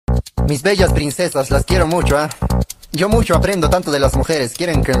Mis bellas princesas, las quiero mucho, ¿ah? Yo mucho aprendo tanto de las mujeres.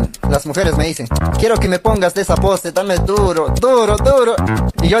 Quieren que las mujeres me dicen, quiero que me pongas de esa pose, dame duro, duro, duro.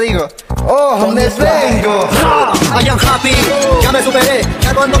 Y yo digo, oh, me vengo. I am happy, ya me superé,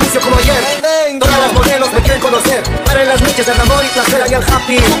 ya no ando vicio como ayer. Todas las modelos me quieren conocer, para en las noches del amor y placer. I am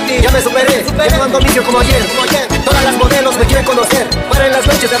happy, ya me superé, ya no ando vicio como ayer. Todas las modelos me quieren conocer, para en las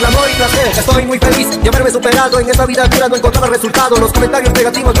noches del amor y placer. Estoy muy feliz de haberme superado, en esta vida dura no encontraba resultado. Los comentarios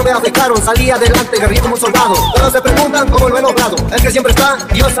negativos no me afectaron, salí adelante, guerrillé como un soldado. Todos se preguntan cómo lo he logrado, el que siempre está,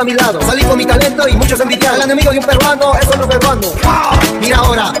 Dios a mi lado. Salí con mi talento y muchos envidiaron, el enemigo de un peruano, eso no es peruano. Mira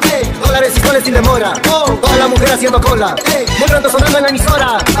ahora, dólares y soles sin demora, toda la mujer haciendo cola, muy pronto sonando en la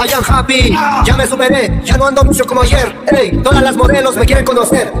emisora. I am happy, ya me superé, ya no ando mucho como ayer. Todas las modelos me quieren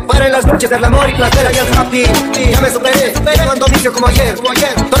conocer, para en las noches del amor y placer. I am happy, ya me superé, ya no ando mucho como ayer.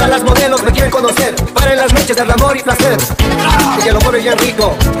 Todas las modelos me quieren conocer, para en las noches del amor y placer. Ella lo pone bien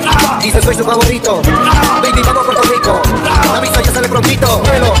rico, dice soy su favorito. Baby, vamos a Puerto Rico, la vista ya sale prontito.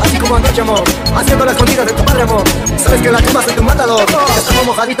 Vuelo, así como anoche, amor, haciendo las escondidas de tu padre, amor. Sabes que la cama soy tu matador, estamos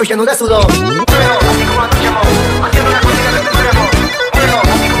mojaditos llenos de sudor. Vuelo, así como anoche, amor, haciendo las escondidas de tu padre, amor. Vuelo,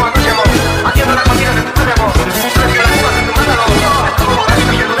 así como anoche, amor, haciendo las escondidas de tu padre, amor. Sabes que la cama soy tu matador, estamos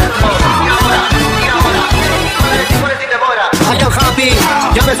mojaditos llenos de sudor. Y ahora, ¿cuál es sin demora? I am happy,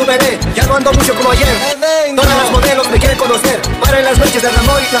 ya me superé, ya no ando mucho como ayer. Todas las modelos me quieren conocer, para en las noches del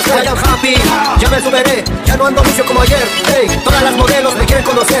amor y placer. I am happy, ya me superé, ya no ando mucho como ayer. Todas las modelos me quieren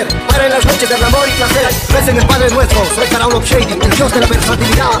conocer, para en las noches del amor y placer. Recen el Padre Nuestro, soy faraon shady, el dios de la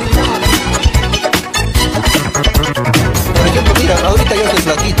versatilidad. Por ejemplo, mira, ahorita yo soy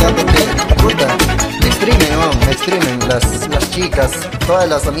flaquito, porque, puta, me exprimen, ¿no? Me exprimen las chicas, todas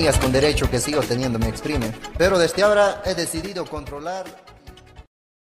las amigas con derecho que sigo teniendo me exprimen. Pero desde ahora he decidido controlar